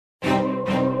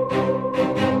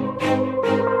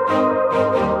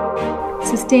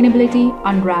Sustainability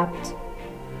Unwrapped,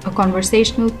 a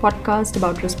conversational podcast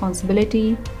about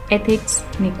responsibility, ethics,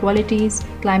 inequalities,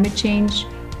 climate change,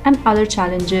 and other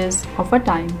challenges of our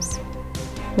times,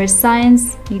 where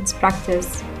science meets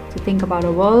practice to think about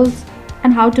our world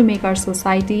and how to make our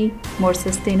society more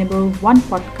sustainable, one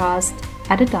podcast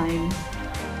at a time.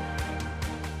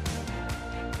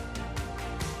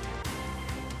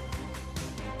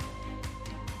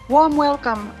 Warm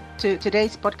welcome to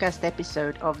today's podcast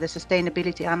episode of the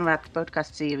Sustainability Unwrapped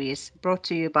podcast series brought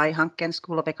to you by Hanken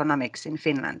School of Economics in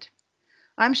Finland.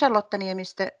 I'm Charlotta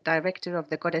Niemistö, Director of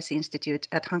the Goddess Institute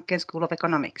at Hanken School of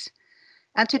Economics.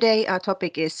 And today our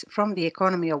topic is From the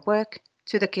Economy of Work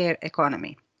to the Care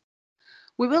Economy.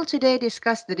 We will today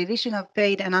discuss the division of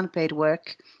paid and unpaid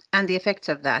work and the effects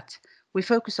of that. We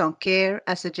focus on care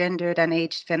as a gendered and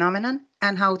aged phenomenon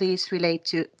and how these relate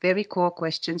to very core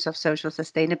questions of social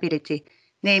sustainability,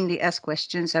 namely as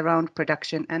questions around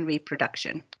production and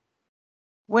reproduction.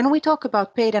 When we talk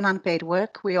about paid and unpaid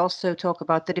work, we also talk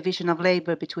about the division of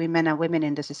labor between men and women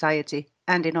in the society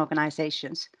and in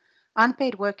organizations.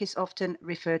 Unpaid work is often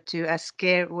referred to as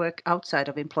care work outside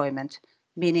of employment,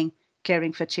 meaning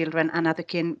caring for children and other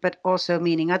kin, but also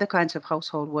meaning other kinds of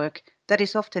household work that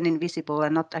is often invisible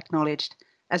and not acknowledged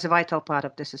as a vital part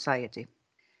of the society.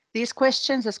 These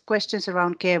questions, as questions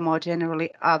around care more generally,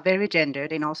 are very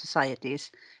gendered in all societies,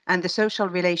 and the social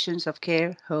relations of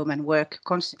care, home and work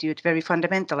constitute very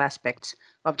fundamental aspects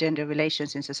of gender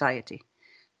relations in society.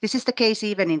 This is the case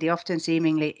even in the often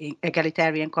seemingly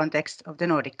egalitarian context of the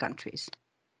Nordic countries.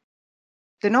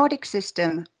 The Nordic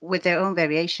system, with their own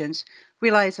variations,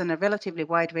 relies on a relatively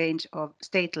wide range of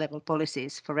state-level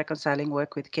policies for reconciling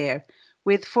work with care,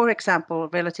 with, for example,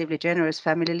 relatively generous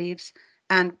family leaves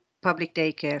and public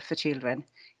daycare for children,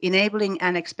 enabling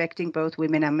and expecting both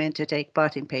women and men to take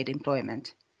part in paid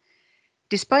employment.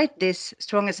 Despite this,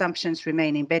 strong assumptions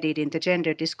remain embedded in the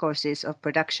gender discourses of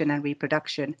production and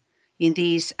reproduction, in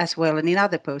these as well as in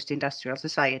other post-industrial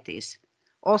societies.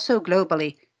 Also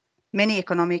globally, many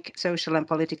economic, social and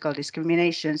political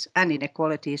discriminations and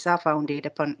inequalities are founded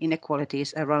upon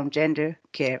inequalities around gender,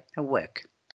 care and work.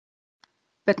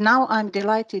 But now I'm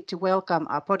delighted to welcome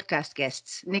our podcast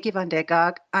guests, Nikki van der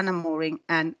Gaag, Anna Mooring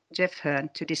and Jeff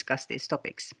Hearn to discuss these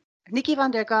topics. Nikki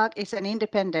van der Gaag is an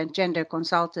independent gender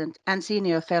consultant and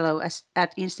senior fellow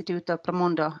at Instituto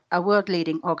Promundo, a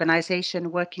world-leading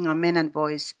organization working on men and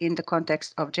boys in the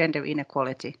context of gender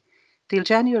inequality. Till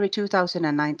January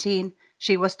 2019,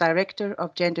 she was Director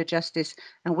of Gender Justice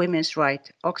and Women's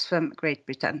Rights, Oxfam, Great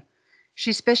Britain.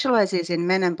 She specializes in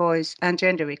men and boys and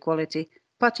gender equality,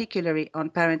 particularly on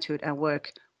parenthood and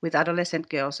work with adolescent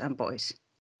girls and boys.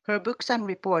 Her books and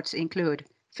reports include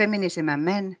Feminism and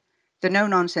Men, The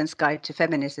No-Nonsense Guide to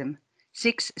Feminism,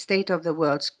 6 State of the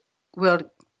World's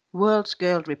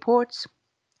Girl Reports,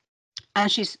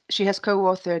 and she has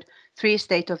co-authored 3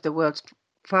 State of the World's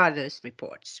Fathers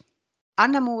Reports.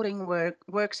 Anna Mooring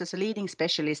works as a leading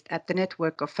specialist at the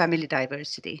Network of Family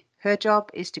Diversity. Her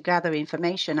job is to gather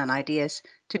information and ideas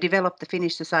to develop the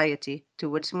Finnish society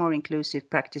towards more inclusive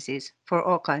practices for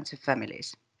all kinds of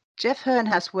families. Jeff Hearn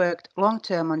has worked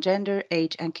long-term on gender,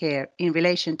 age and care in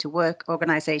relation to work,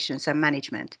 organizations and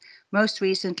management. Most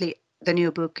recently, the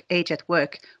new book, Age at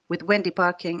Work, with Wendy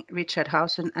Parking, Richard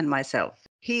Hausen and myself.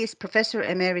 He is Professor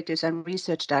Emeritus and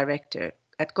Research Director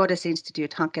at Goddess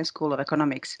Institute Hanken School of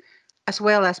Economics, as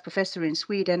well as professor in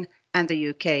Sweden and the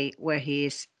UK, where he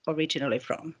is originally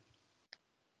from.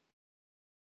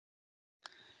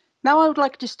 Now I would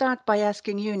like to start by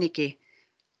asking you, Nikki,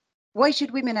 why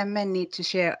should women and men need to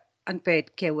share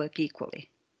unpaid care work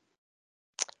equally?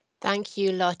 Thank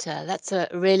you, Lotta. That's a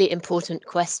really important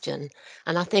question.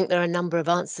 And I think there are a number of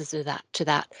answers to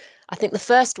that. I think the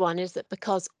first one is that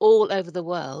because all over the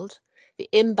world, the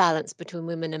imbalance between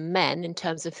women and men in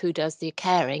terms of who does the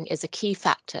caring is a key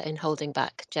factor in holding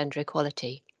back gender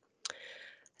equality.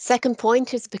 Second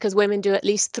point is because women do at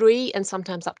least 3 and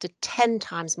sometimes up to 10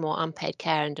 times more unpaid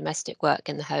care and domestic work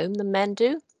in the home than men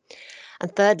do.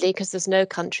 And thirdly, because there's no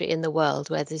country in the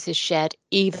world where this is shared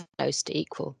even close to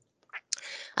equal.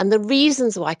 And the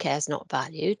reasons why care is not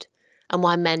valued and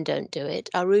why men don't do it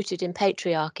are rooted in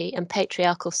patriarchy and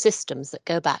patriarchal systems that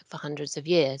go back for hundreds of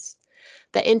years.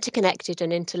 They're interconnected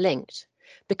and interlinked.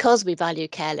 Because we value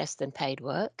care less than paid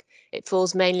work, it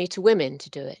falls mainly to women to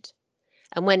do it.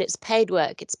 And when it's paid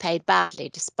work, it's paid badly,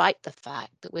 despite the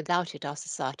fact that without it, our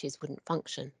societies wouldn't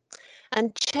function.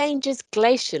 And change is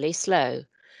glacially slow.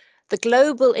 The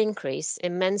global increase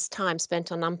in men's time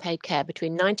spent on unpaid care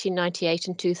between 1998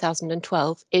 and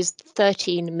 2012 is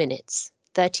 13 minutes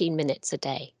a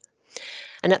day.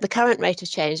 And at the current rate of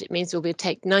change, it means it will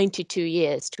take 92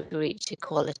 years to reach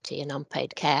equality in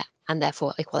unpaid care and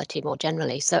therefore equality more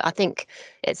generally. So I think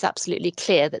it's absolutely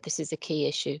clear that this is a key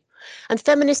issue. And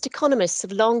feminist economists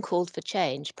have long called for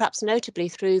change, perhaps notably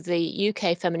through the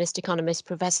UK feminist economist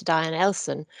Professor Diane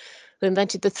Elson, who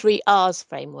invented the 3 R's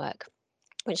framework,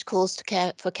 which calls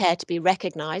for care to be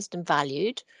recognised and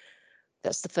valued.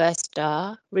 That's the first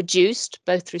R. Reduced,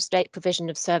 both through state provision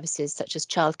of services such as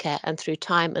childcare and through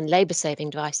time and labour saving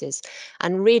devices,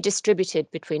 and redistributed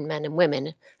between men and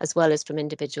women, as well as from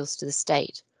individuals to the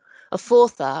state. A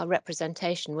 4th R,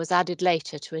 representation, was added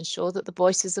later to ensure that the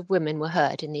voices of women were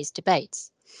heard in these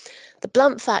debates. The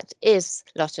blunt fact is,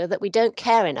 Lotte, that we don't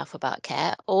care enough about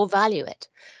care or value it.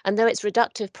 And though it's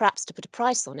reductive perhaps to put a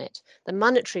price on it, the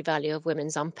monetary value of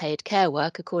women's unpaid care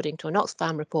work, according to an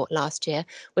Oxfam report last year,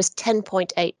 was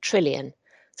 $10.8 trillion,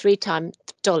 three times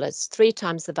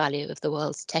the value of the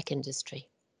world's tech industry.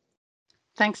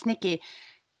 Thanks, Nikki.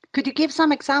 Could you give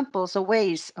some examples of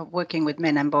ways of working with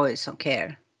men and boys on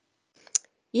care?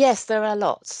 Yes, there are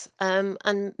lots,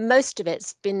 and most of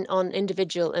it's been on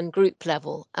individual and group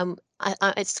level.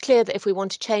 It's clear that if we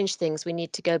want to change things, we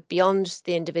need to go beyond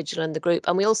the individual and the group,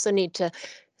 and we also need to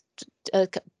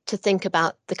think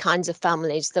about the kinds of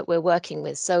families that we're working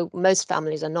with. So most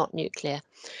families are not nuclear.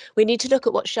 We need to look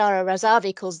at what Shahra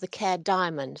Razavi calls the care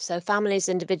diamond. So families,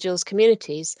 individuals,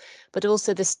 communities, but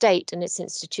also the state and its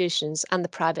institutions and the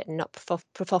private and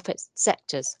not-for-profit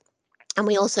sectors. And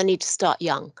we also need to start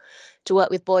young, to work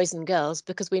with boys and girls,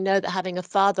 because we know that having a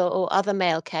father or other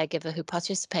male caregiver who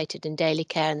participated in daily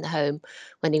care in the home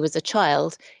when he was a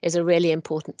child is a really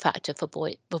important factor for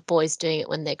boys doing it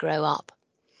when they grow up.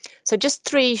 So just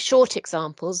 3 short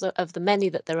examples of the many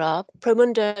that there are.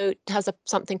 Promundo has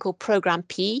something called Program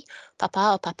P,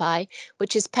 Papa or Papai,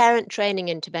 which is parent training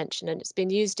intervention, and it's been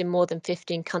used in more than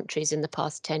 15 countries in the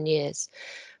past 10 years.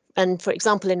 And for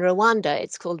example, in Rwanda,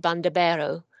 it's called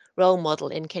Bandabero, role model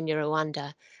in Kenya,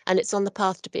 Rwanda, and it's on the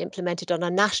path to be implemented on a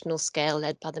national scale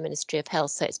led by the Ministry of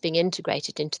Health, so it's being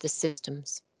integrated into the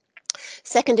systems.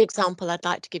 Second example I'd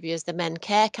like to give you is the Men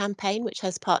Care campaign, which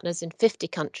has partners in 50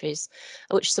 countries,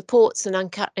 which supports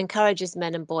and encourages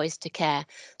men and boys to care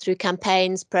through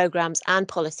campaigns, programmes and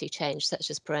policy change, such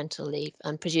as parental leave,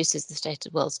 and produces the State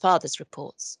of the World's Fathers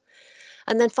reports.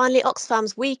 And then finally,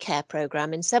 Oxfam's We Care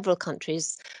programme in several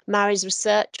countries marries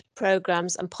research,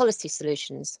 programmes and policy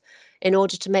solutions in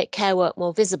order to make care work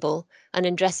more visible and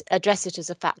address it as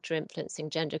a factor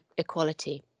influencing gender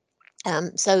equality.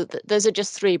 So those are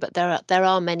just 3, but there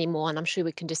are many more, and I'm sure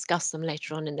we can discuss them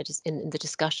later on in the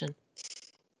discussion.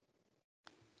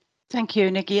 Thank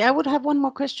you, Nikki. I would have one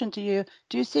more question to you.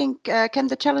 Do you think can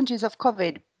the challenges of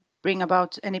COVID bring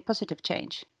about any positive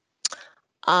change?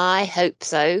 I hope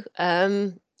so.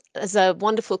 There's a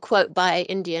wonderful quote by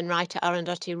Indian writer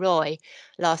Arundhati Roy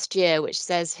last year, which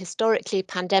says, historically,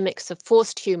 pandemics have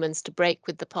forced humans to break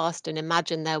with the past and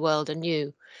imagine their world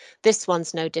anew. This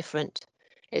one's no different.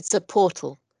 It's a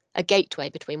portal, a gateway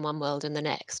between one world and the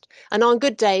next. And on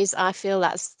good days, I feel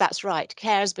that's right.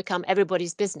 Care has become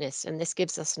everybody's business, and this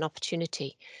gives us an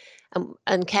opportunity.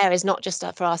 And care is not just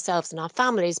for ourselves and our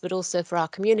families, but also for our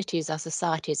communities, our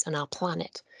societies, and our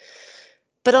planet.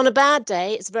 But on a bad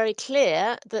day, it's very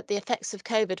clear that the effects of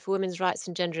COVID for women's rights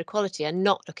and gender equality are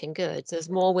not looking good.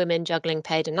 There's more women juggling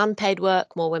paid and unpaid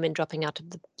work, more women dropping out of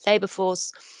the labour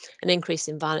force, an increase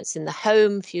in violence in the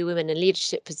home, few women in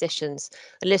leadership positions.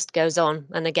 The list goes on,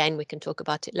 and again, we can talk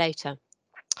about it later.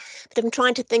 But I'm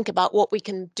trying to think about what we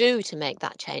can do to make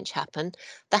that change happen.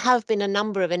 There have been a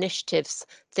number of initiatives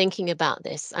thinking about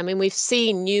this. I mean, we've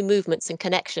seen new movements and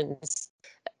connections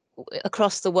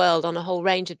across the world on a whole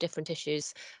range of different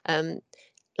issues,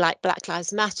 like Black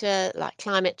Lives Matter, like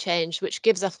climate change, which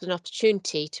gives us an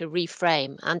opportunity to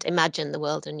reframe and imagine the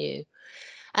world anew.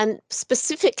 And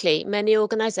specifically, many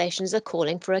organisations are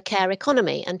calling for a care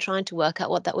economy and trying to work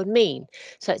out what that would mean.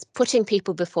 So it's putting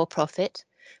people before profit,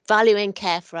 valuing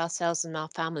care for ourselves and our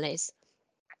families,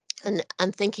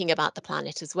 and thinking about the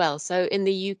planet as well. So in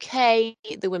the UK,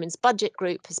 the Women's Budget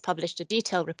Group has published a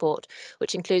detailed report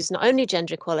which includes not only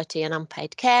gender equality and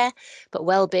unpaid care, but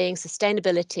well-being,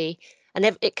 sustainability, and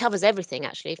it covers everything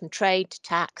actually, from trade to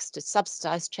tax to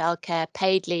subsidised childcare,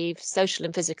 paid leave, social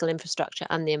and physical infrastructure,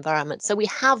 and the environment. So we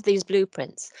have these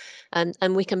blueprints,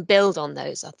 and we can build on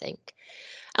those, I think.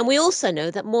 And we also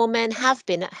know that more men have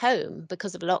been at home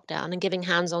because of lockdown and giving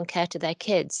hands-on care to their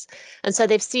kids. And so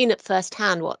they've seen at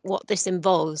firsthand what this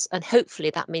involves. And hopefully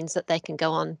that means that they can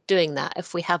go on doing that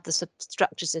if we have the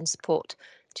structures and support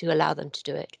to allow them to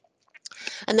do it.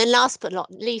 And then last but not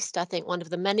least, I think one of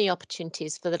the many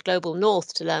opportunities for the global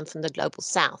north to learn from the global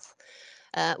south.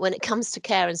 when it comes to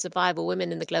care and survival,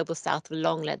 women in the Global South have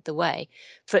long led the way.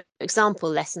 For example,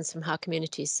 lessons from how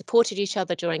communities supported each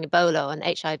other during Ebola and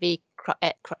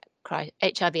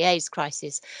HIV/AIDS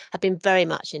crisis have been very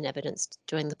much in evidence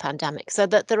during the pandemic. So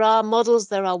that there are models,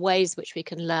 there are ways which we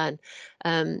can learn.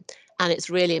 And it's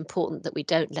really important that we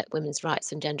don't let women's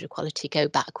rights and gender equality go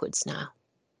backwards now.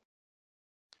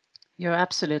 You're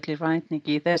absolutely right,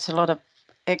 Nikki. There's a lot of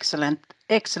excellent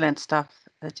stuff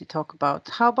that you talk about.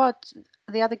 How about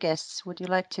the other guests? Would you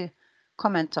like to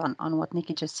comment on what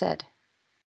Nikki just said?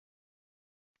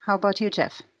 How about you,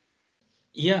 Jeff?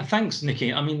 Yeah, thanks,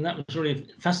 Nikki. I mean, that was really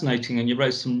fascinating, and you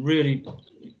raised some really,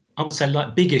 I would say,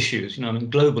 like big issues,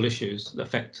 global issues that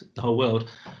affect the whole world.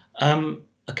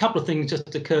 A couple of things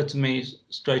just occurred to me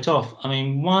straight off. I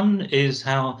mean, one is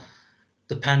how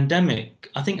the pandemic,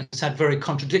 I think, has had very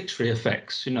contradictory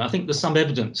effects. I think there's some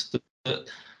evidence that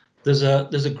there's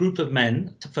a group of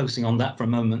men, focusing on that for a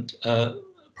moment,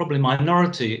 probably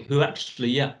minority, who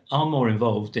actually, are more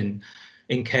involved in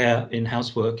care, in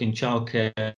housework, in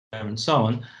childcare, and so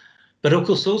on. But of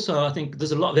course, also, I think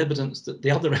there's a lot of evidence that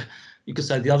the other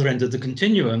end of the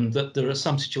continuum, that there are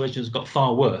some situations that got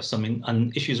far worse. I mean,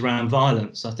 and issues around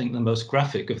violence, I think the most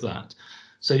graphic of that.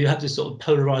 So you have this sort of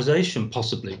polarization,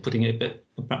 possibly, putting it a bit,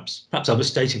 perhaps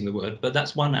overstating the word, but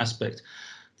that's one aspect.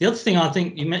 The other thing, I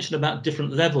think you mentioned about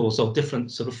different levels or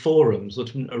different sort of forums or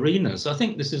different arenas. I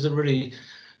think this is a really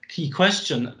key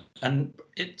question, and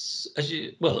it's,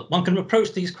 one can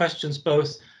approach these questions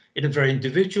both in a very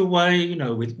individual way,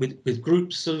 with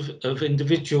groups of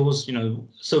individuals,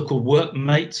 so-called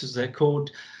workmates, as they're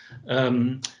called,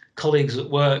 colleagues at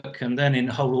work, and then in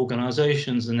whole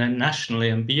organizations, and then nationally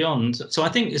and beyond. So I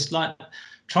think it's like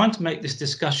trying to make this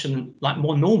discussion like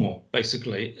more normal,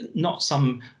 basically, not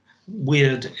some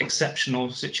weird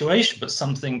exceptional situation, but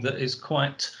something that is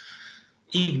quite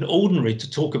even ordinary to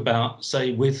talk about,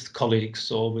 say, with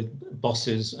colleagues or with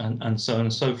bosses and so on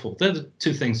and so forth. They're the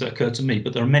two things that occur to me,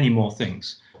 but there are many more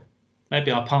things.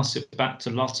 Maybe I'll pass it back to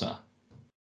Lotta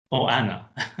or Anna.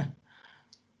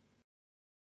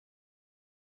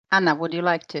 Anna, would you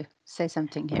like to say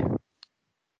something here?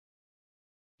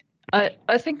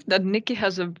 I think that Nikki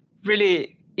has a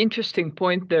really interesting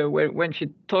point there when she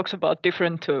talks about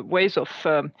different ways of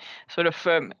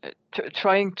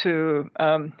trying to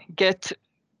get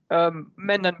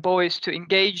men and boys to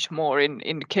engage more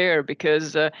in care,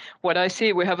 because what I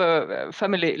see, we have a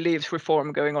family leaves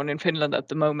reform going on in Finland at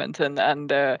the moment, and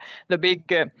the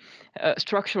big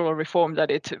structural reform that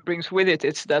it brings with it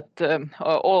is that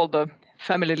all the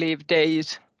family leave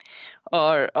days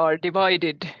are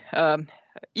divided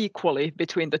equally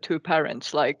between the two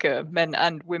parents, like men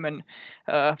and women,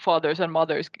 fathers and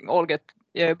mothers all get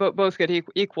both get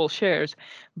equal shares.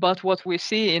 But what we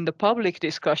see in the public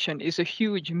discussion is a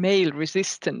huge male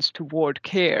resistance toward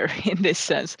care in this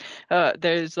sense.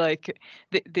 There's like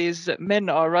these men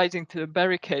are rising to the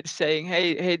barricades saying,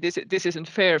 hey, this isn't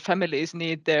fair. Families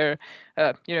need their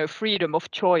freedom of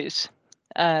choice.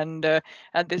 And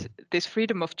this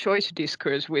freedom of choice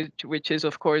discourse, which is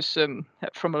of course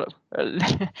from a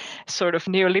sort of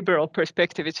neoliberal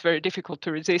perspective, it's very difficult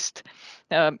to resist,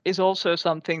 is also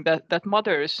something that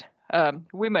mothers,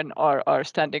 women are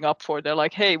standing up for. They're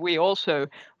like, hey, we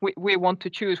want to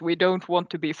choose. We don't want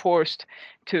to be forced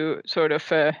to sort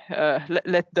of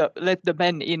let the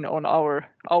men in on our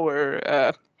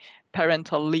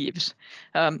parental leaves,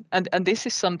 and this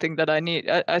is something that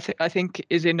I think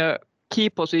is in a key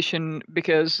position,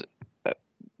 because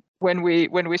when we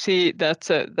see that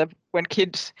when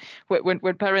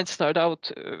parents start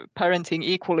out parenting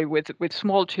equally with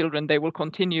small children, they will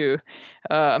continue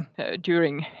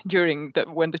during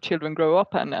when the children grow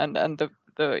up, and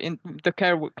the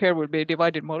care will be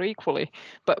divided more equally.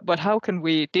 But how can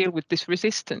we deal with this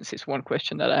resistance is one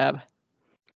question that I have.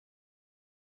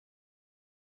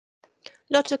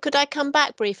 Lotta, could I come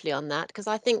back briefly on that? Because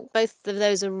I think both of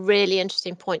those are really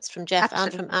interesting points from Jeff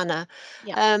and from Anna.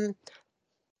 Yeah.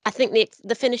 I think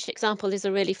the Finnish example is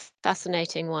a really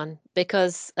fascinating one,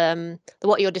 because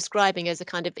what you're describing is a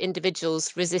kind of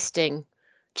individuals resisting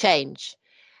change.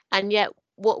 And yet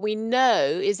what we know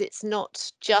is it's not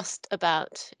just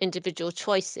about individual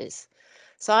choices.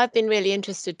 So I've been really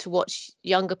interested to watch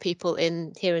younger people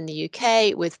here in the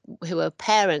UK who are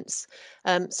parents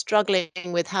struggling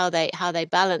with how they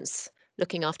balance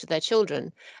looking after their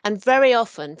children. And very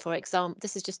often, for example,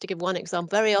 this is just to give one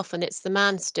example, very often it's the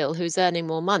man still who's earning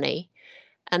more money,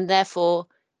 and therefore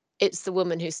it's the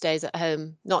woman who stays at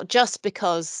home, not just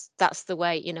because that's the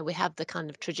way, we have the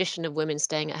kind of tradition of women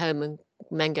staying at home and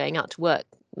men going out to work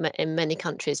in many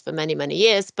countries for many, many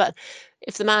years. But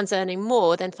if the man's earning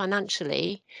more, then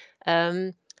financially,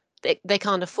 they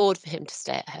can't afford for him to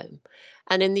stay at home.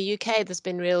 And in the UK, there's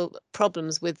been real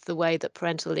problems with the way that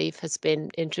parental leave has been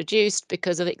introduced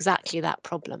because of exactly that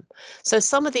problem. So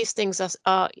some of these things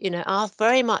are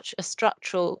very much a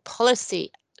structural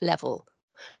policy level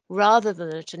rather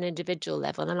than at an individual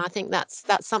level. And I think that's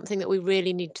something that we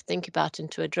really need to think about and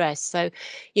to address. So,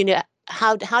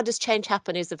 how does change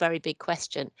happen is a very big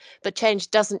question, but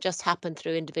change doesn't just happen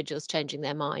through individuals changing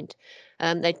their mind.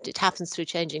 It happens through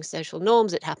changing social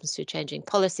norms, it happens through changing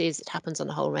policies, it happens on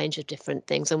a whole range of different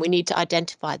things, and we need to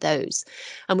identify those.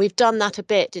 And we've done that a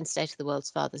bit in State of the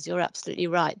World's Fathers. You're absolutely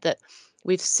right that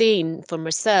we've seen from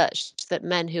research that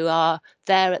men who are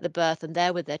there at the birth and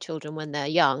there with their children when they're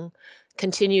young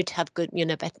continue to have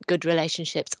good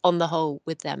relationships on the whole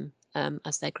with them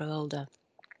as they grow older.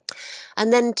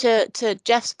 And then to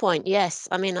Jeff's point, yes,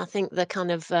 I mean, I think the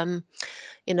kind of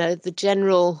the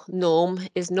general norm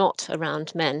is not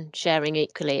around men sharing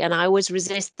equally. And I always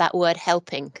resist that word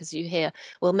helping, because you hear,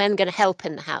 well, men are going to help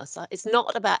in the house. It's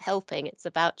not about helping, it's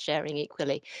about sharing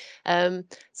equally.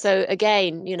 So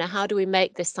again, how do we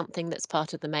make this something that's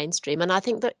part of the mainstream? And I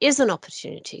think there is an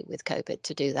opportunity with COVID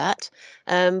to do that.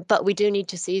 But we do need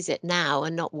to seize it now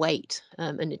and not wait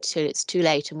until it's too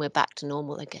late and we're back to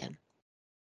normal again.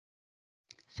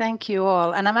 Thank you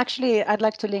all. And I'd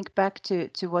like to link back to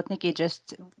what Nikki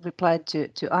just replied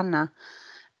to Anna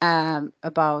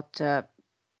about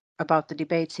the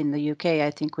debates in the UK. I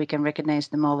think we can recognize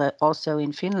them all also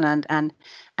in Finland, and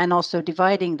also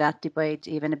dividing that debate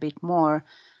even a bit more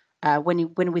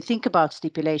when we think about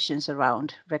stipulations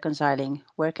around reconciling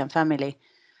work and family.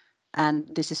 And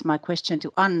this is my question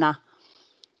to Anna.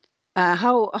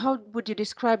 How would you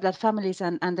describe that families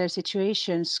and their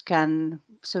situations can,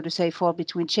 so to say, fall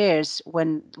between chairs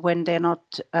when they're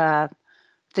not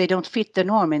they don't fit the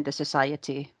norm in the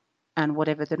society, and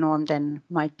whatever the norm then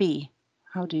might be?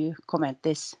 How do you comment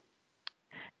this?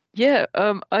 Yeah,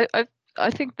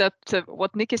 I think that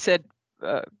what Nikki said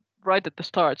right at the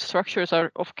start, structures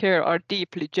of care are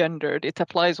deeply gendered. It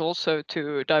applies also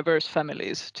to diverse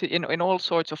families. In all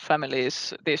sorts of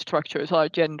families, these structures are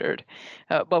gendered.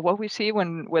 But what we see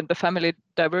when the family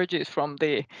diverges from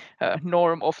the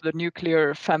norm of the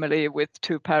nuclear family with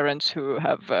two parents who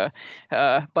have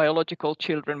biological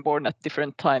children born at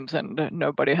different times and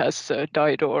nobody has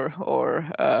died or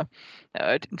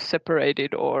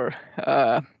separated or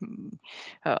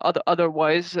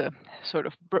otherwise sort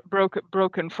of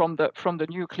broken from the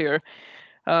nuclear.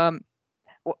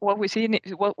 What we see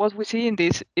in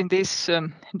these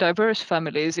diverse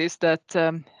families is that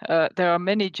there are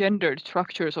many gendered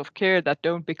structures of care that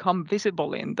don't become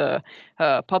visible in the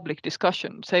public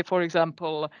discussion. Say, for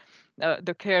example,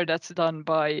 the care that's done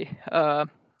by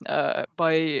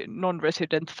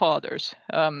non-resident fathers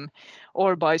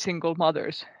or by single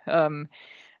mothers,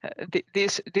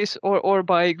 or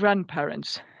by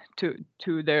grandparents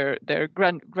to their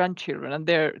grandchildren, and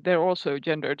there also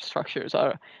gendered structures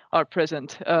are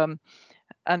present, and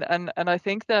I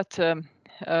think that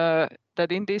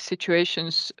that in these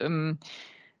situations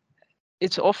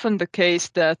it's often the case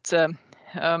that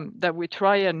that we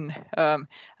try and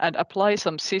apply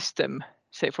some system.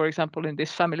 Say, for example, in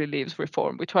this family leaves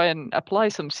reform, we try and apply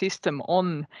some system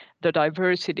on the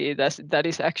diversity that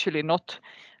is actually not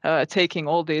taking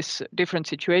all these different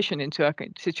situations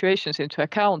into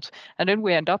account, and then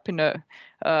we end up in a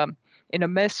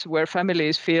mess where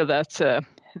families feel that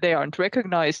they aren't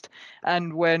recognized,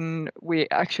 and when we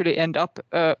actually end up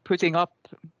putting up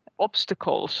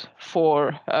obstacles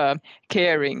for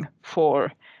caring for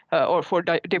or for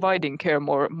dividing care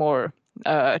more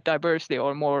diversely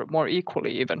or more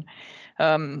equally even.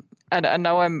 And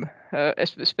now I'm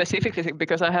specifically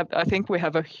because I think we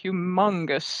have a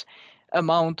humongous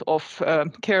amount of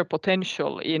care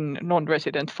potential in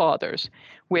non-resident fathers.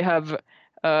 We have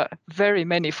very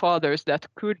many fathers that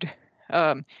could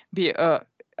be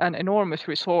an enormous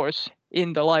resource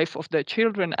in the life of their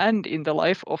children and in the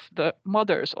life of the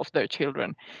mothers of their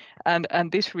children. And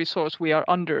this resource we are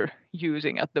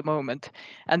underusing at the moment.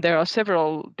 And there are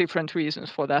several different reasons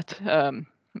for that.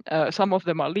 Some of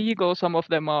them are legal, some of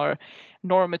them are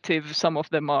normative, some of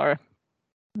them are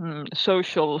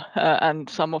social, and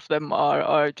some of them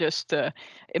are just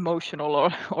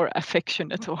emotional or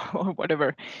affectionate or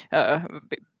whatever.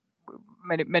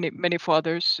 Many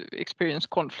fathers experience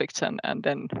conflicts and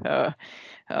then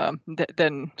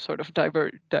then sort of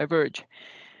diverge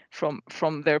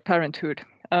from their parenthood.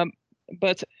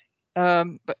 But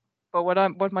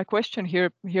what my question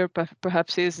here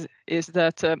perhaps is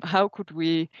that how could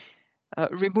we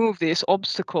remove these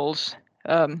obstacles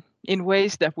in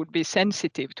ways that would be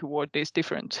sensitive toward these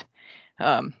different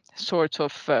sorts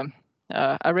of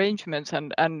arrangements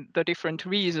and the different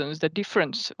reasons, the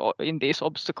difference in these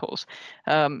obstacles.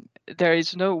 There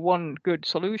is no one good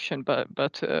solution,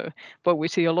 but we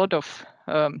see a lot of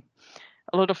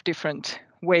different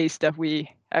ways that we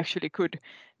actually could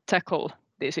tackle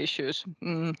these issues.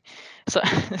 So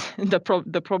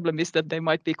the problem is that they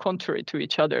might be contrary to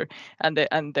each other, and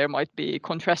there might be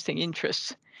contrasting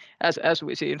interests, as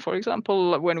we see in, for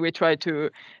example, when we try to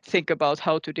think about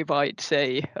how to divide,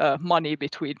 say, money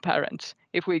between parents.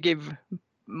 If we give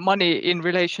money in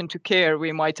relation to care,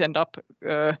 we might end up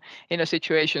in a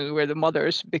situation where the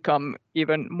mothers become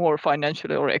even more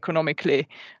financially or economically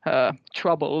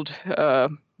troubled.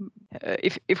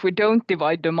 If we don't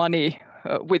divide the money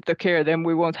with the care, then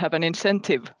we won't have an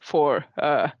incentive for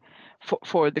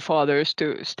the fathers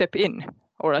to step in,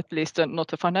 or at least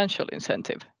not a financial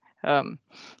incentive.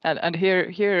 And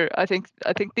here I think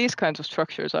these kinds of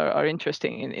structures are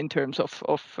interesting in terms of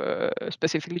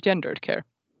specifically gendered care.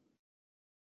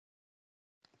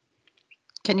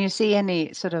 Can you see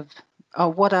any sort of,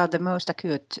 or what are the most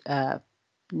acute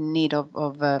need of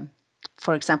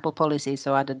for example, policies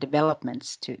or other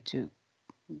developments to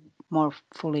more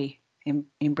fully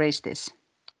embrace this?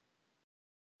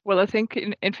 Well, I think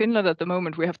in Finland at the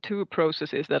moment we have two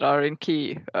processes that are in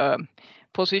key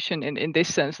position in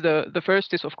this sense. The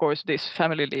first is, of course, this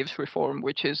family leaves reform,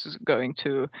 which is going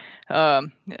to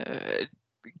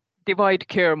divide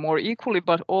care more equally,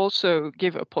 but also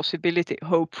give a possibility,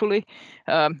 hopefully,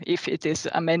 if it is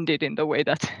amended in the way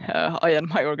that I and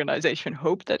my organization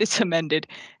hope that it's amended,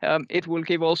 it will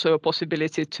give also a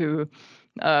possibility to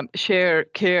share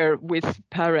care with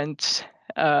parents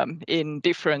in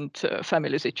different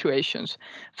family situations.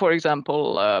 For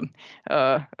example,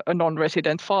 a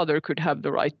non-resident father could have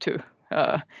the right to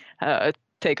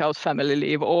take out family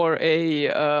leave, or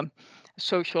a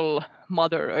social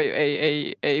mother,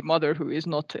 a mother who is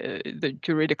not the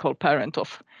juridical parent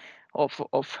of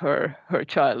her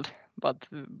child, but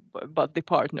the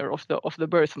partner of the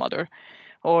birth mother,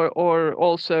 or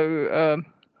also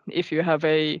if you have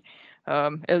a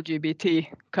LGBT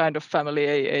kind of family,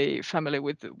 a family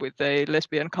with a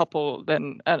lesbian couple,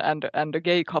 then and a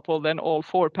gay couple, then all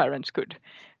four parents could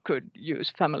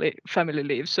use family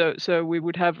leave. So we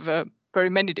would have very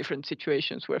many different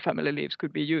situations where family leaves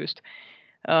could be used.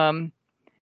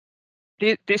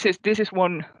 This is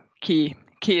one key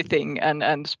thing,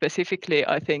 and specifically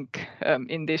I think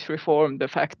in this reform, the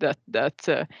fact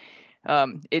that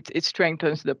it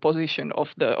strengthens the position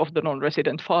of the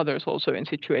non-resident fathers also in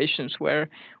situations where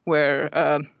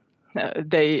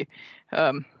they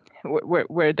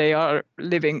are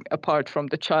living apart from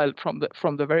the child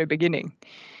from the very beginning.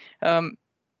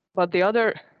 But the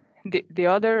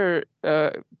other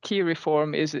key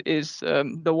reform is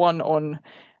the one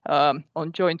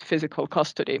on joint physical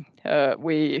custody.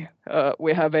 We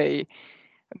have a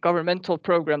governmental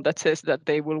program that says that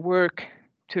they will work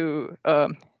to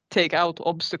take out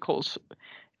obstacles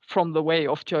from the way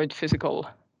of joint physical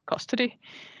custody,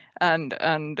 and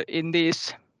in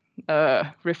these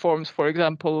reforms, for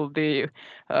example, the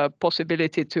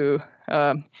possibility to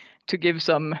give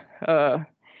some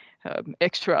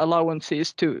extra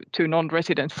allowances to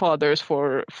non-resident fathers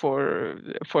for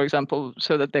example,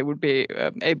 so that they would be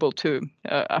able to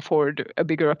afford a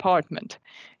bigger apartment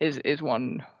is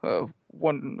one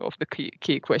of the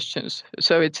key questions.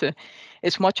 So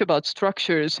it's much about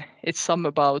structures. It's some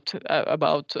about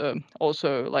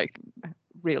also like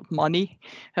real money,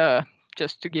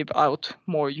 just to give out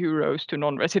more euros to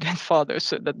non-resident fathers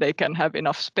so that they can have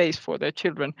enough space for their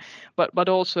children. But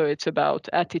also it's about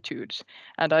attitudes.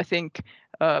 And I think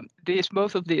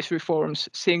both of these reforms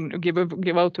give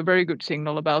out a very good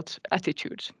signal about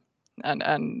attitudes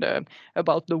and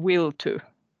about the will to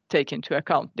take into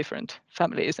account different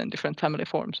families and different family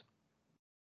forms.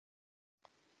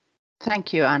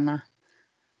 Thank you, Anna.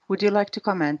 Would you like to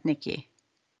comment, Nikki?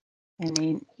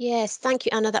 Yes, thank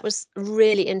you, Anna. That was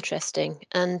really interesting.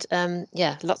 And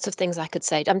yeah, lots of things I could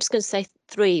say. I'm just going to say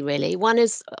three, really. One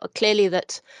is clearly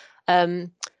that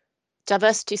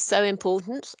diversity is so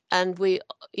important, and we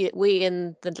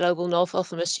in the global north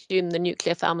often assume the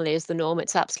nuclear family is the norm.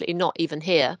 It's absolutely not, even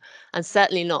here, and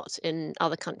certainly not in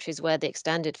other countries where the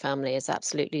extended family is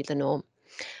absolutely the norm.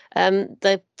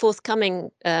 The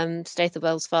forthcoming State of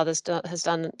Wales Fathers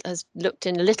has looked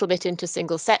in a little bit into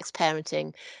single-sex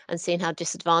parenting and seen how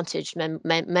disadvantaged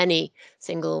many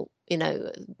single,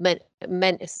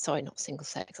 sorry, not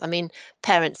single-sex. I mean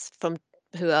parents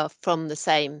who are from the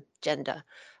same gender,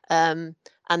 and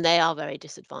and they are very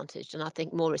disadvantaged. And I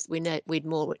think we need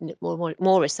more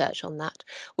research on that.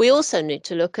 We also need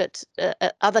to look at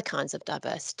other kinds of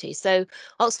diversity. So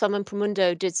Oxfam and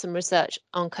Promundo did some research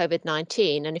on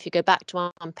COVID-19, and if you go back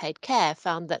to unpaid care,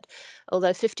 found that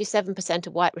although 57%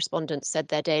 of white respondents said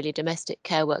their daily domestic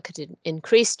care work had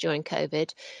increased during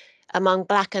COVID, among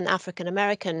Black and African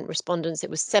American respondents,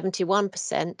 it was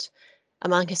 71%.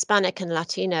 Among Hispanic and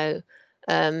Latina,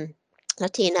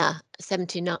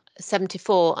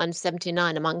 74 and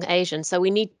 79 among Asians. So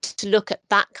we need to look at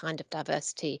that kind of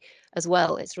diversity as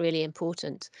well. It's really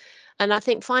important. And I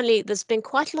think finally, there's been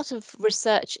quite a lot of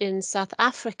research in South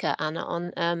Africa, Anna,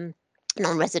 on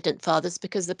non-resident fathers,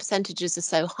 because the percentages are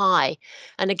so high.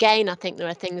 And again, I think there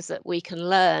are things that we can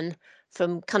learn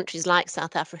from countries like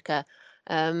South Africa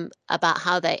about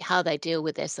how they deal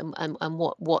with this and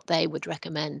what they would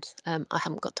recommend. I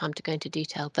haven't got time to go into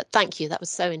detail, but thank you. That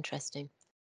was so interesting.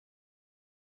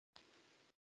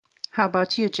 How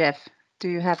about you, Jeff? Do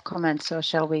you have comments, or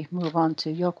shall we move on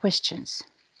to your questions?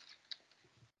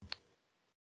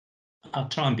 I'll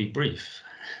try and be brief.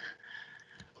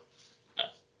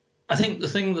 I think the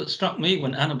thing that struck me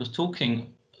when Anna was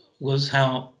talking was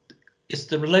how it's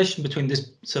the relation between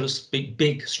this, so to speak,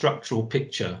 big structural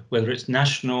picture, whether it's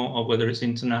national or whether it's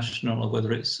international or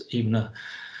whether it's even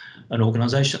an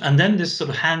organization, and then this sort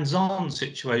of hands-on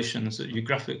situations that you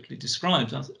graphically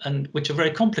described, and which are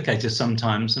very complicated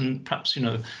sometimes, and perhaps, you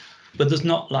know, but there's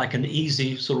not like an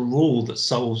easy sort of rule that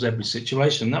solves every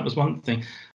situation. That was one thing.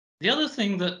 The other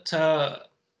thing that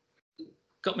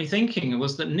got me thinking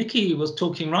was that Nikki was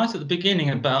talking right at the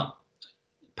beginning about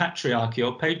patriarchy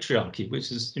or patriarchy, which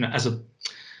is, you know, as a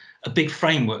big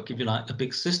framework, if you like, a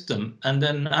big system. And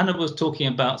then Anna was talking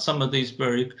about some of these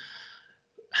very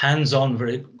hands-on,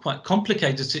 very quite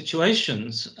complicated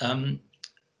situations. And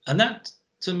that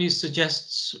to me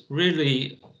suggests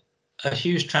really a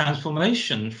huge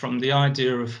transformation from the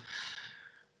idea of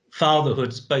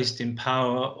fatherhood based in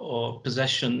power or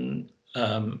possession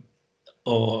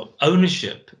or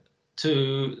ownership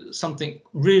to something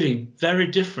really very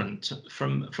different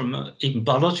from even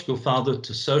biological father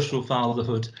to social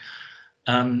fatherhood,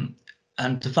 and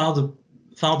to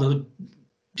fatherhood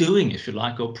doing, if you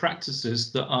like, or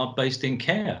practices that are based in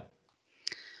care.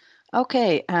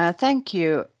 Okay, thank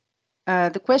you.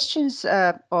 The questions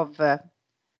of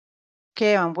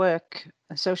care and work,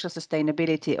 social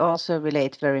sustainability also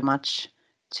relate very much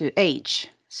to age.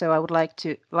 So I would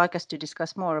like us to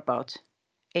discuss more about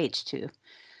age too.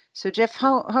 So Jeff,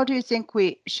 how do you think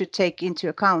we should take into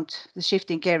account the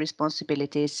shifting care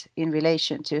responsibilities in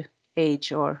relation to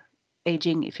age or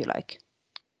aging, if you like?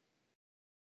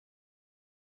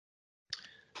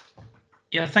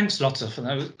 Yeah, thanks, Lotta, for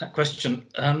that question.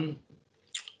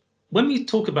 When we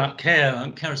talk about care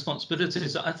and care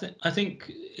responsibilities, I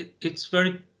think it's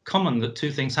very common that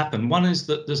two things happen. One is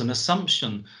that there's an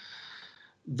assumption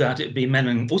that it be men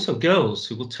and also girls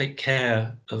who will take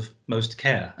care of most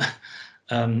care.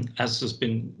 As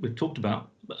we've talked about,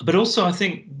 but also I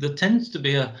think there tends to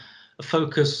be a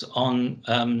focus on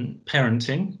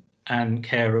parenting and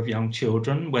care of young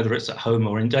children, whether it's at home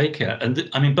or in daycare. And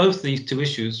I mean, both these two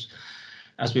issues,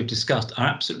 as we've discussed, are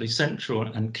absolutely central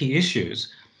and key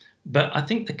issues. But I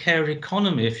think the care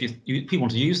economy, if you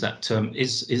want to use that term,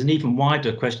 is an even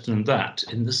wider question than that,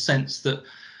 in the sense that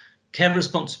care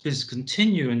responsibilities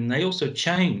continue and they also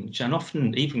change and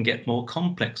often even get more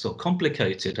complex or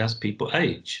complicated as people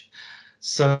age.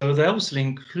 So they obviously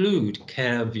include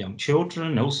care of young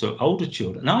children, also older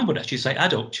children, and I would actually say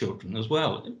adult children as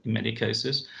well in many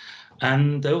cases.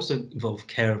 And they also involve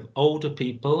care of older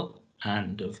people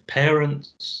and of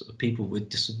parents, of people with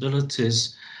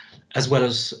disabilities, as well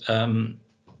as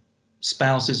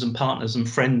spouses and partners and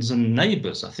friends and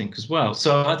neighbours, I think, as well.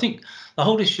 So I think the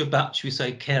whole issue about, should we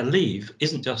say, care leave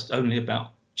isn't just only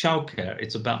about childcare,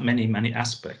 it's about many, many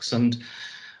aspects. And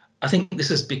I think this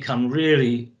has become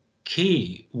really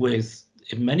key with,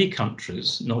 in many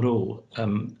countries, not all,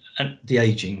 the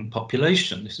ageing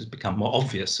population. This has become more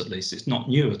obvious, at least. It's not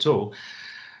new at all.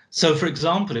 So, for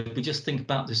example, if we just think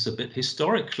about this a bit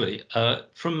historically,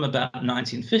 from about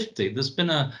 1950, there's been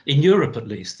in Europe at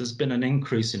least, there's been an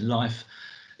increase in life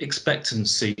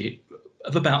expectancy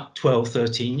of about 12,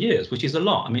 13 years, which is a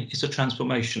lot. I mean, it's a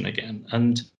transformation again.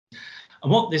 And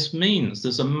what this means,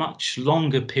 there's a much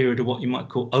longer period of what you might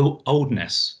call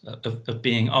oldness, of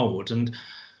being old. And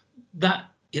that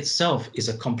itself is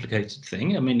a complicated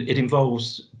thing. I mean, it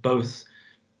involves both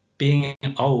being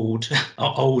old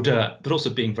or older, but also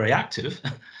being very active,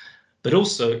 but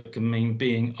also it can mean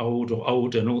being old or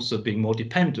older and also being more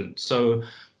dependent. So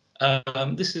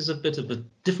this is a bit of a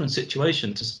different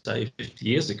situation to say 50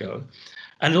 years ago.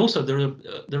 And also there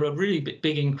are really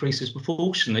big increases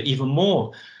proportionally, even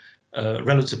more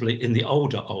relatively in the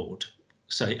old,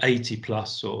 say 80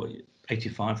 plus or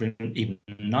 85 and even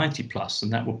 90 plus,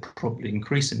 and that will probably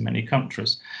increase in many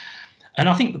countries. And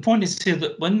I think the point is here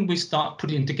that when we start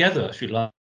putting together, if you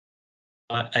like,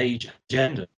 age,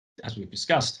 gender, as we've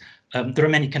discussed, there are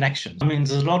many connections. I mean,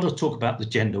 there's a lot of talk about the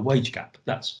gender wage gap.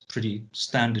 That's pretty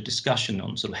standard discussion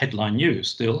on sort of headline news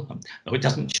still, though it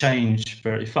doesn't change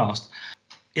very fast.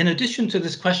 In addition to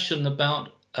this question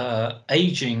about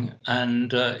aging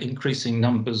and increasing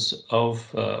numbers of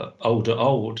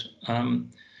old,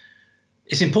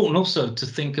 it's important also to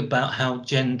think about how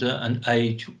gender and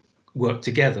age work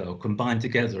together or combine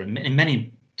together in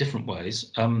many different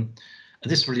ways. And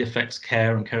this really affects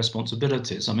care and care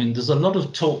responsibilities. I mean, there's a lot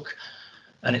of talk,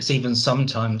 and it's even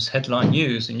sometimes headline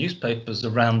news in newspapers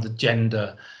around the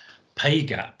gender pay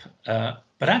gap.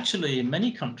 But actually, in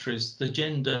many countries, the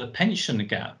gender pension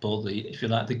gap, or the, if you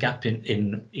like, the gap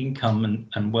in income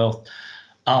and wealth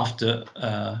after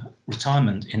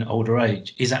retirement in older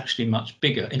age is actually much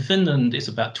bigger. In Finland, it's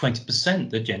about 20%,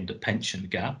 the gender pension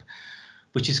gap,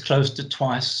 which is close to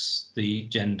twice the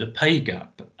gender pay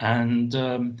gap.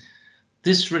 And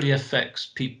this really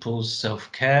affects people's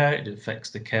self-care. It affects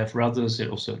the care for others. It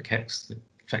also affects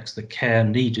the care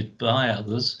needed by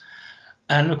others.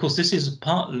 And of course, this is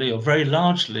partly or very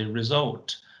largely a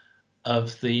result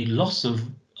of the loss of,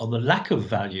 or the lack of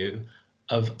value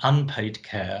of unpaid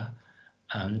care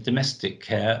and domestic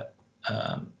care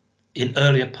in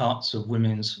earlier parts of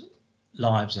women's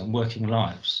lives and working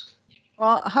lives.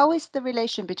 Well, how is the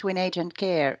relation between age and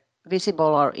care visible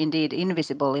or indeed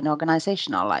invisible in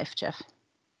organizational life, Jeff?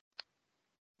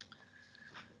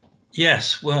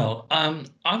 Yes, well,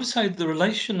 I would say the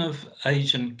relation of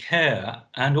age and care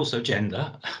and also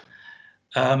gender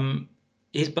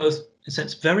is both, in a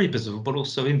sense, very visible, but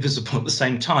also invisible at the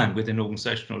same time within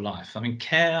organizational life. I mean,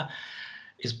 care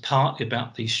is partly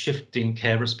about the shifting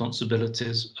care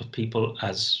responsibilities of people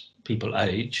as people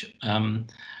age.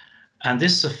 And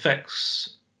this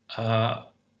affects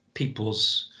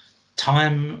people's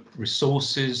time,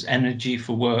 resources, energy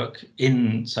for work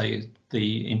in, say,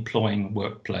 the employing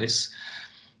workplace.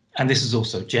 And this is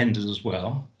also gendered as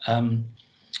well.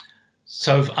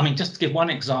 So, I mean, just to give one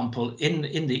example, in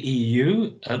the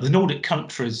EU, the Nordic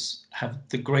countries have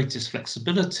the greatest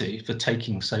flexibility for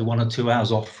taking, say, 1 or 2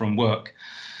 hours off from work,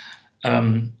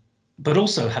 but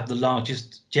also have the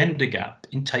largest gender gap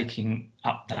in taking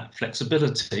up that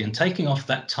flexibility. And taking off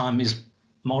that time is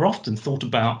more often thought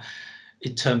about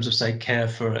in terms of, say, care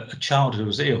for a child who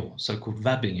is ill, so-called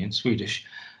vabbing in Swedish.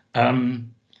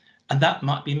 And that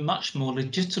might be much more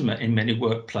legitimate in many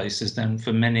workplaces than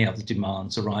for many other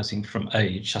demands arising from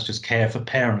age, such as care for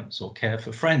parents or care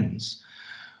for friends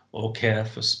or care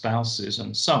for spouses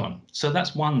and so on. So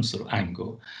that's one sort of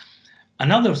angle.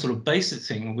 Another sort of basic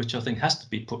thing, which I think has to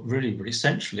be put really, really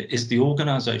centrally, is the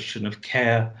organisation of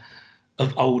care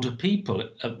of older people,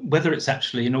 whether it's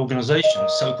actually in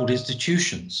organisations, so-called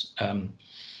institutions,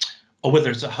 or whether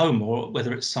it's at home, or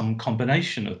whether it's some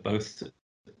combination of both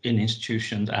in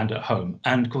institutions and at home.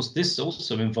 And of course, this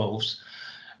also involves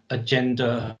a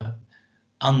gender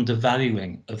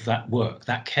undervaluing of that work,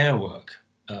 that care work,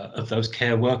 of those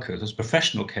care workers, those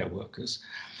professional care workers.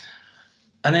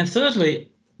 And then thirdly,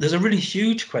 there's a really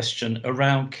huge question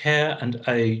around care and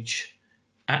age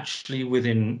actually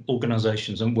within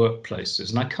organizations and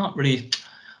workplaces. And I can't really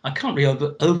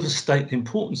overstate the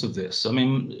importance of this. I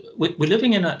mean, we're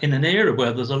living in an era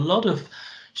where there's a lot of,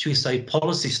 should we say,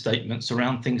 policy statements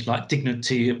around things like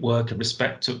dignity at work and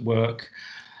respect at work.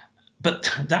 But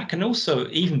that can also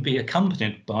even be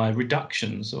accompanied by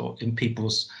reductions or in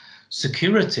people's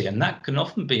security, and that can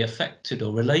often be affected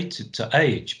or related to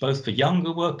age, both for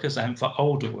younger workers and for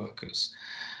older workers.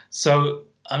 So,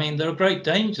 I mean, there are great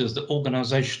dangers that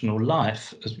organizational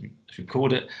life, as we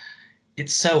called it,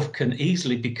 itself can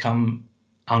easily become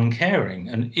uncaring,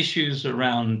 and issues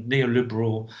around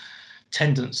neoliberal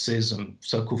tendencies and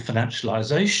so-called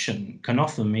financialization can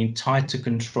often mean tighter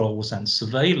controls and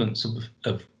surveillance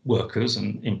of workers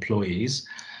and employees,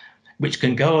 which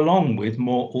can go along with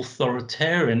more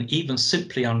authoritarian, even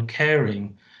simply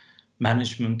uncaring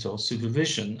management or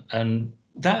supervision. And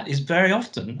that is very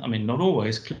often, I mean, not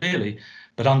always clearly,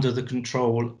 but under the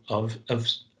control of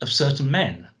certain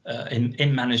men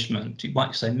in management. You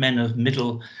might say men of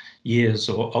middle years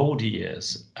or older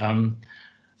years.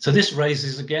 So this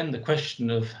raises again the question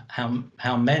of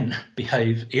how men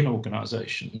behave in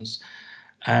organizations,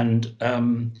 and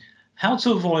how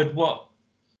to avoid what,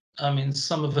 I mean,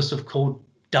 some of us have called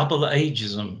double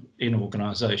ageism in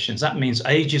organizations. That means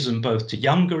ageism both to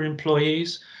younger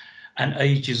employees and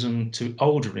ageism to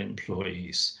older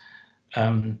employees,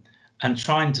 and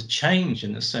trying to change,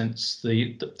 in a sense,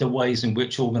 the ways in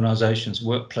which organisations,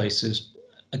 workplaces,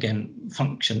 again,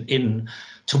 function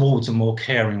towards a more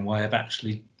caring way of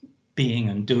actually being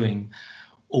and doing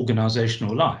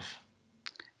organisational life.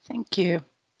 Thank you.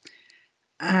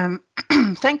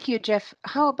 Thank you, Jeff.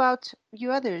 How about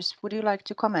you others? Would you like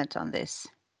to comment on this?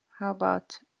 How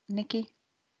about Nikki?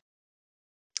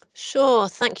 Sure,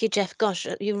 thank you, Jeff. Gosh,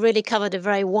 you really covered a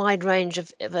very wide range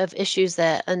of issues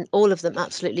there, and all of them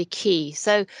absolutely key.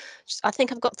 So I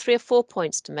think I've got 3 or 4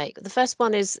 points to make. The first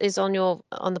one is on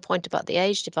the point about the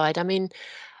age divide. I mean,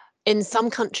 in some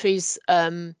countries,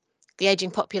 the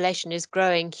aging population is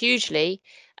growing hugely,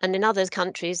 and in other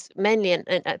countries, mainly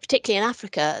particularly in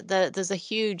Africa, there's a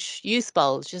huge youth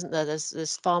bulge, isn't there?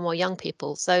 There's far more young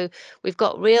people. So we've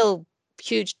got real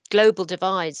huge global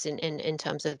divides in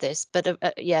terms of this, but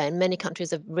yeah, in many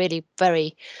countries, a really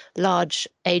very large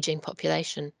aging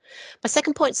population. My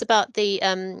second point's about the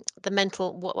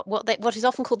mental what is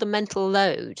often called the mental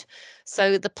load.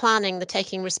 So the planning, the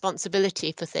taking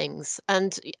responsibility for things,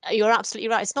 and you're absolutely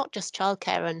right. It's not just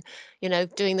childcare and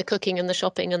doing the cooking and the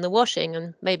shopping and the washing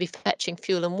and maybe fetching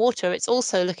fuel and water. It's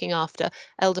also looking after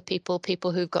elder people,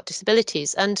 people who've got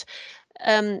disabilities, and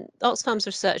Oxfam's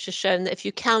research has shown that if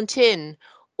you count in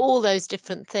all those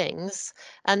different things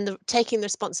and taking the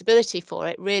responsibility for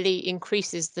it really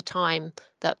increases the time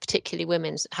that particularly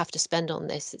women have to spend on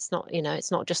this. It's not, it's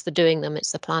not just the doing them,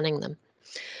 it's the planning them.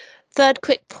 Third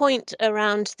quick point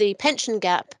around the pension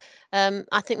gap.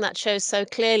 I think that shows so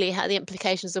clearly how the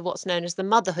implications of what's known as the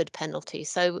motherhood penalty.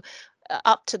 So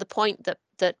up to the point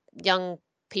that young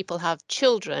people have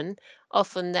children,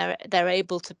 often they're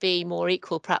able to be more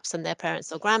equal perhaps than their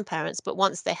parents or grandparents, but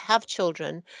once they have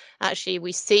children, actually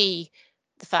we see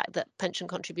the fact that pension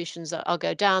contributions are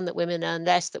go down, that women earn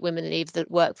less, that women leave the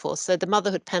workforce. So the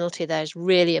motherhood penalty there is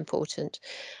really important.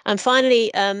 And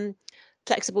finally,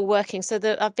 flexible working. So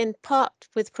I've been part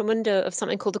with Promundo of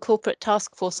something called the Corporate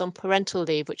Task Force on Parental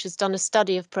Leave, which has done a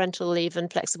study of parental leave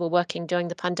and flexible working during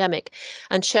the pandemic,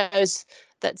 and shows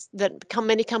that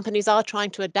many companies are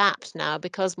trying to adapt now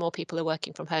because more people are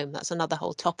working from home. That's another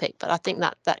whole topic. But I think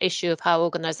that issue of how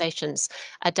organisations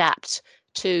adapt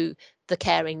to the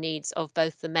caring needs of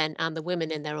both the men and the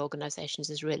women in their organisations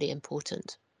is really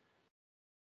important.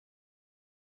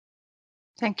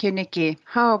 Thank you, Nikki.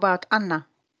 How about Anna?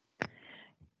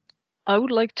 I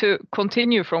would like to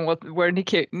continue from where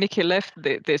Nikki left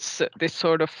this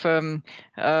sort of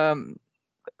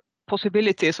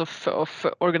possibilities of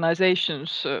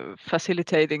organizations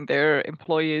facilitating their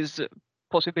employees'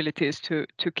 possibilities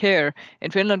to care.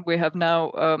 In Finland, we have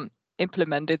now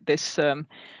implemented this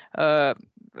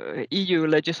EU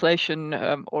legislation,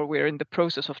 or we're in the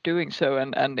process of doing so,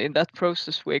 and in that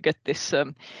process we get this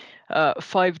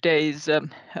 5 days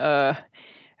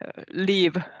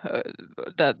leave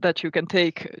that you can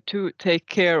take to take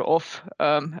care of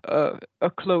a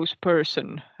close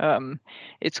person.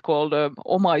 It's called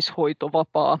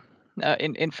omaishoitovapaa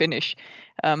in Finnish.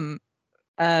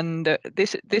 And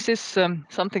this is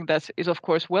something that is of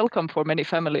course welcome for many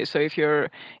families. So if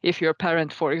your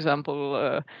parent, for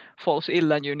example, falls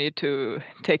ill and you need to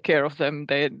take care of them,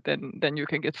 then you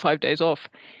can get 5 days off.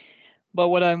 But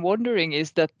what I'm wondering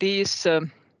is that these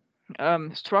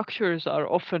structures are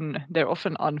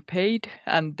often unpaid,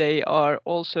 and they are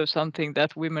also something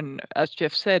that women, as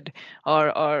Jeff said,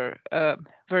 are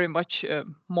very much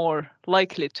more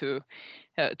likely to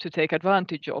take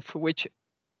advantage of, which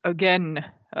again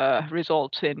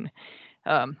results in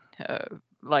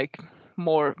like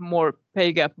more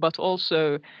pay gap, but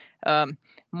also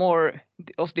more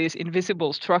of these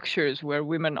invisible structures where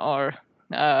women are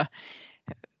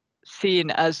seen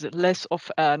as less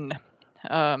of an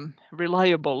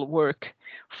reliable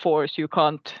workforce. You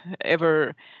can't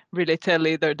ever really tell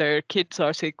either their kids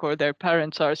are sick or their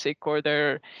parents are sick or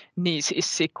their niece is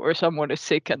sick or someone is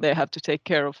sick and they have to take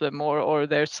care of them, or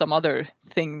there's some other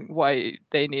thing why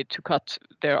they need to cut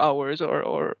their hours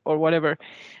or whatever.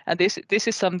 And this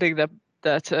is something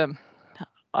that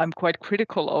I'm quite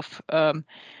critical of.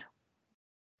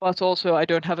 But also I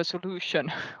don't have a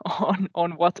solution on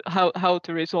how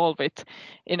to resolve it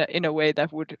in a way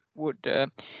that would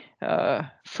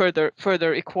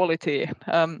further equality.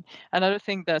 Another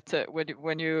thing that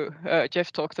when you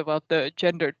Jeff talked about the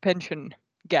gendered pension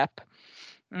gap,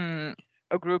 a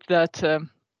group that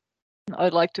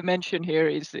I'd like to mention here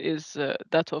is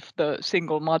that of the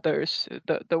single mothers,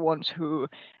 the ones who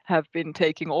have been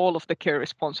taking all of the care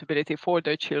responsibility for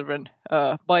their children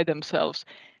by themselves.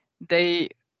 They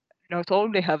not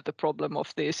only have the problem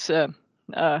of these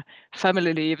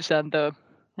family leaves and the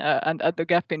and the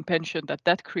gap in pension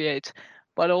that creates,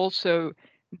 but also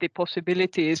the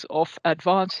possibilities of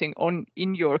advancing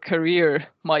in your career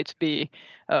might be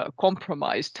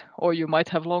compromised, or you might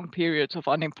have long periods of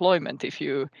unemployment if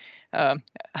you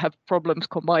have problems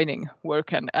combining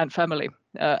work and family.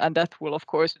 And that will, of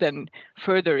course, then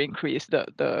further increase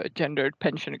the gendered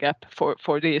pension gap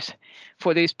for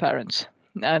these parents.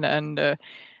 And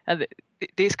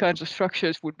these kinds of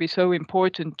structures would be so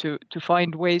important to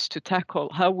find ways to tackle.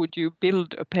 How would you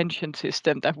build a pension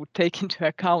system that would take into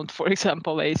account, for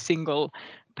example, a single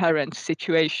parent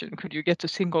situation? Could you get a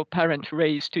single parent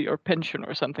raise to your pension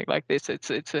or something like this?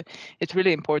 It's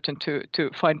really important to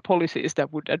find policies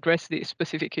that would address these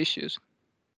specific issues.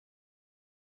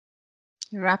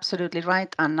 You're absolutely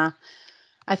right, Anna.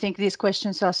 I think these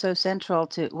questions are so central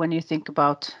to when you think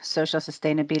about social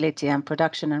sustainability and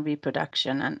production and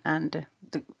reproduction.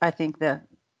 I think the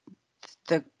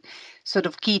sort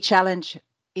of key challenge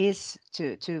is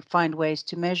to find ways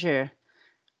to measure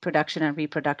production and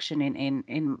reproduction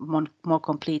in more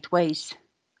complete ways.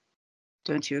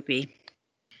 Don't you agree?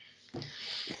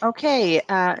 Okay,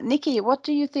 Nikki, what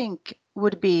do you think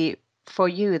would be for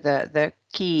you the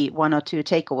key one or two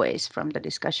takeaways from the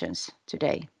discussions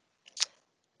today?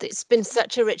 It's been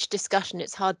such a rich discussion.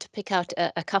 It's hard to pick out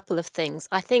a couple of things.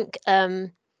 I think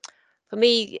for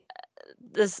me,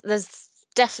 there's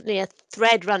definitely a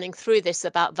thread running through this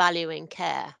about valuing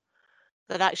care.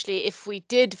 That actually, if we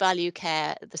did value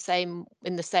care the same,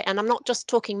 and I'm not just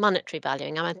talking monetary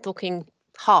valuing, I'm talking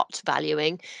heart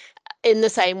valuing, in the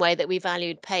same way that we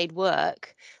valued paid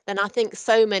work, then I think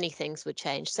so many things would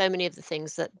change. So many of the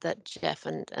things that Jeff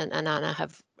and Anna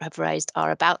have raised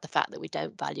are about the fact that we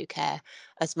don't value care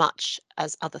as much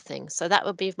as other things. So that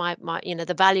would be my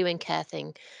the valuing care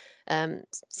thing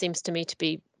seems to me to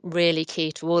be really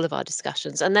key to all of our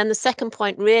discussions. And then the second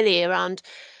point really around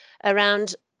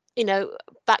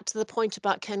back to the point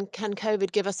about can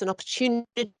COVID give us an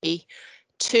opportunity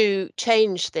to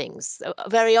change things?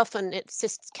 Very often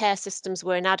care systems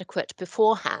were inadequate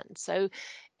beforehand. So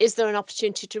is there an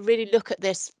opportunity to really look at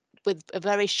this with a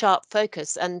very sharp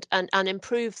focus and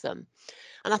improve them?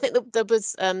 And I think that there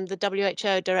was the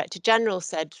WHO Director General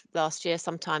said last year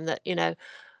sometime that,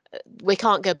 we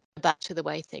can't go back to the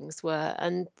way things were.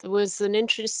 And there was an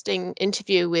interesting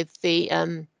interview with the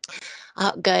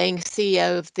outgoing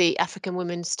CEO of the African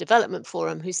Women's Development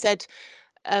Forum, who said,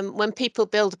 when people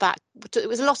build back, there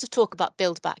was a lot of talk about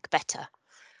build back better.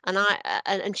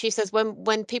 And she says,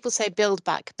 when people say build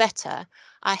back better,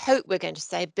 I hope we're going to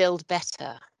say build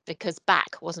better, because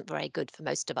back wasn't very good for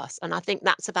most of us. And I think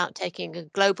that's about taking a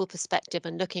global perspective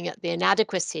and looking at the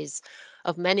inadequacies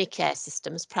of many care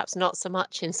systems, perhaps not so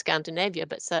much in Scandinavia,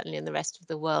 but certainly in the rest of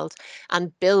the world,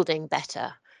 and building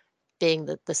better being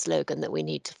the slogan that we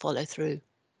need to follow through.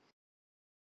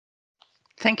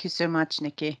 Thank you so much,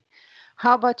 Nikki.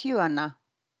 How about you, Anna?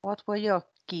 What were your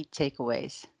key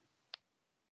takeaways?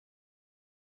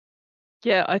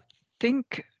 Yeah, I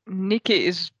think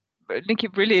Nikki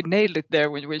really nailed it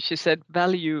there when she said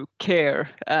value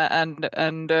care, and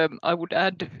I would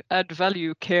add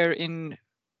value care in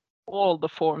all the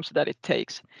forms that it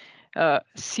takes.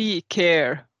 See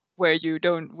care where you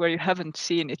haven't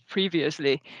seen it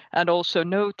previously, and also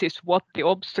notice what the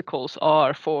obstacles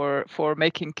are for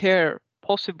making care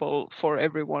possible for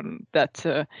everyone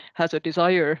that has a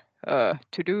desire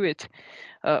to do it,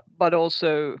 but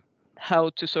also how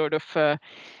to sort of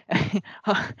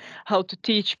how to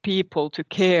teach people to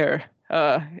care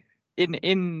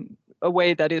in a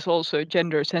way that is also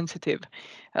gender sensitive,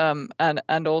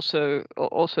 and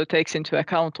also takes into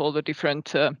account all the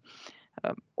different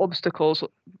obstacles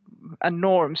and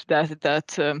norms that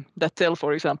tell,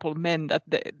 for example, men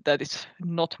that it's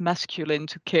not masculine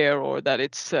to care, or that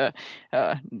it's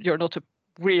you're not a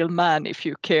real man if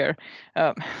you care.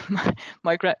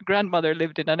 My grandmother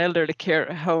lived in an elderly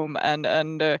care home, and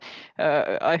I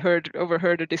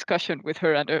overheard a discussion with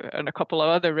her and a couple of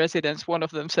other residents. One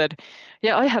of them said,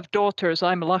 "Yeah, I have daughters.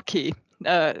 I'm lucky.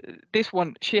 This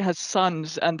one, she has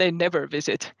sons, and they never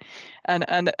visit."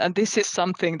 And this is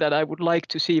something that I would like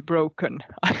to see broken.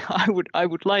 I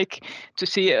would like to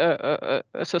see a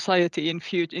society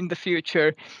in the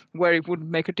future where it would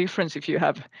make a difference if you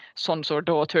have sons or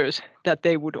daughters, that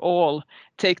they would all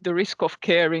take the risk of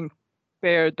caring,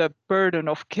 bear the burden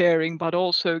of caring, but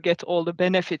also get all the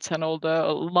benefits and all the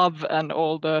love and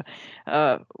all the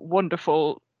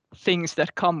wonderful things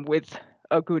that come with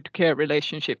a good care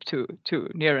relationship to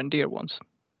near and dear ones.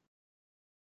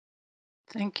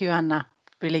 Thank you, Anna.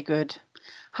 Really good.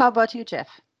 How about you,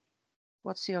 Jeff?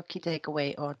 What's your key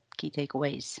takeaway or key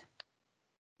takeaways?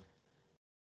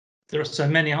 there are so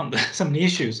many, aren't there? So many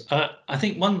issues. I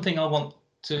think one thing I want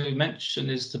to mention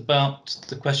is about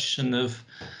the question of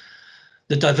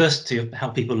the diversity of how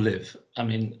people live. I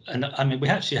mean, we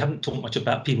actually haven't talked much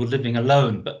about people living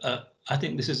alone, but I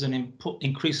think this is an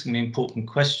increasingly important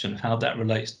question of how that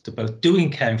relates to both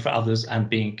caring for others and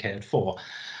being cared for.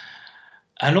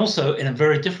 And also, in a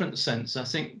very different sense, I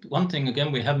think one thing,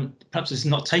 again, we haven't, perhaps it's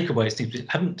not takeaways, things we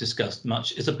haven't discussed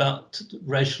much, is about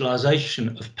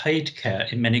racialization of paid care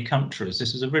in many countries.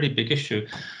 This is a really big issue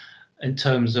in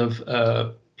terms of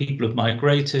people who've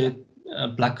migrated,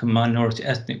 Black and minority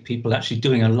ethnic people actually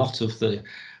doing a lot of the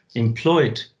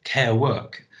employed care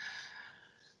work.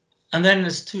 And then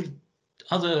there's two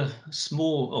other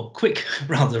small or quick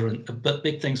rather, but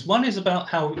big things. One is about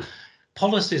how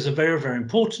policies are very, very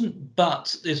important,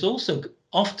 but there's also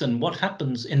often what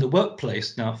happens in the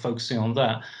workplace, now focusing on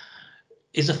that,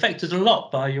 is affected a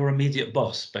lot by your immediate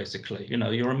boss, basically,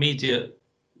 your immediate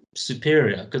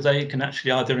superior, because they can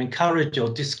actually either encourage or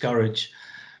discourage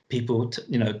people,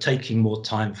 taking more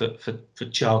time for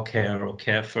childcare or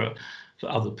care for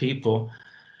other people.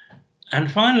 And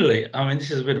finally,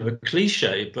 this is a bit of a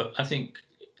cliche, but I think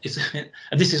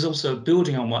and this is also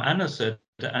building on what Anna said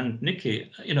and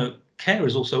Nikki, care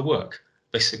is also work,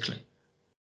 basically.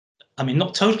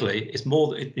 Not totally, it's more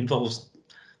that it involves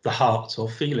the heart or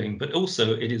feeling, but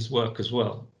also it is work as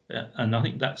well. Yeah? And I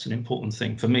think that's an important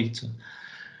thing for me to,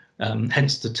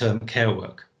 hence the term care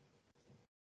work.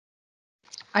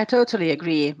 I totally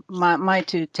agree. My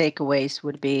two takeaways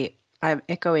would be, I'm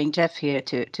echoing Jeff here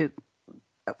to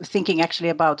thinking actually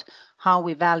about how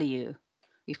we value.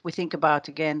 If we think about,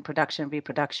 again, production,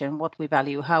 reproduction, what we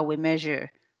value, how we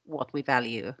measure what we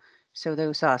value. So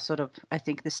those are sort of, I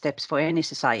think, the steps for any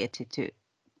society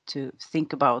to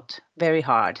think about very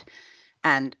hard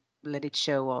and let it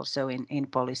show also in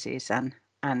policies and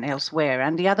elsewhere.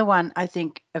 And the other one, I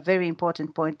think, a very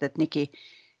important point that Nikki,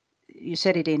 you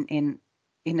said it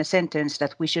in a sentence,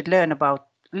 that we should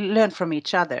learn from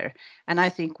each other. And I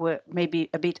think we're maybe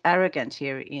a bit arrogant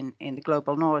here in the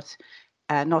global north,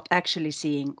 not actually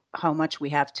seeing how much we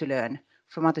have to learn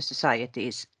from other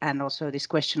societies, and also this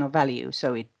question of value.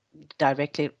 So it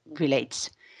directly relates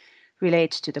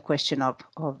to the question of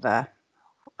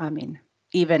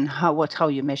even how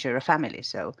you measure a family.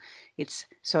 So it's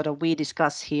sort of, we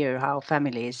discuss here how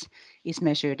family is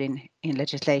measured in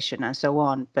legislation and so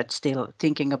on, but still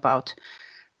thinking about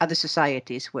other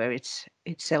societies where it's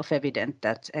self-evident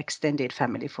that extended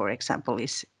family, for example,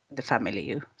 is the family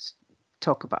you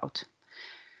talk about.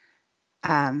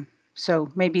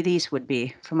 So maybe these would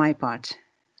be for my part,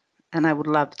 and I would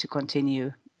love to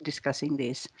continue discussing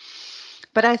these.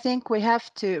 But I think we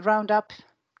have to round up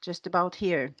just about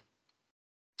here.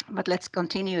 But let's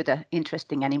continue the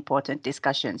interesting and important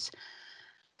discussions.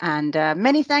 And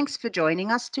many thanks for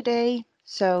joining us today.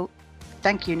 So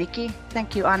thank you, Nikki.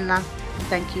 Thank you, Anna.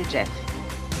 Thank you, Jeff.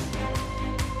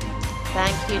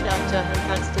 Thank you, Lotta, and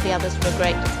thanks to the others for a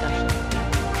great discussion.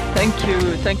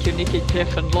 Thank you, Nikki,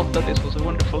 Jeff, and Lotta. This was a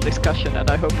wonderful discussion, and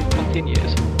I hope it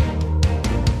continues.